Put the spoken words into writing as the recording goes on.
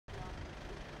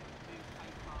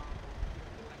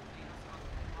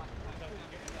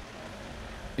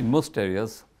In most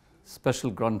areas, special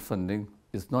grant funding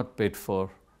is not paid for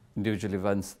individual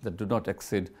events that do not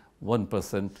exceed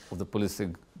 1% of the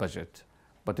policing budget.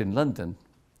 But in London,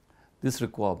 this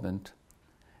requirement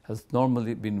has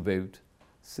normally been waived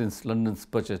since London's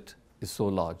budget is so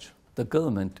large. The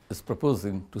government is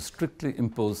proposing to strictly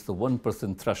impose the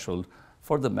 1% threshold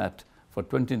for the Met for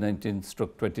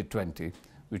 2019-2020,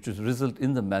 which would result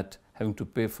in the Met having to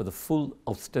pay for the full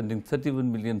outstanding £31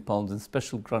 million in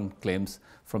special grant claims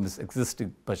from its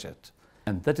existing budget.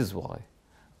 And that is why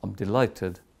I'm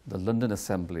delighted the London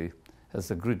Assembly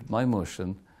has agreed my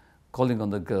motion calling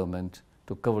on the government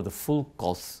to cover the full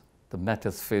costs the Met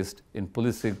has faced in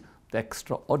policing the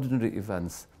extraordinary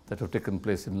events that have taken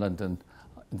place in London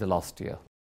in the last year.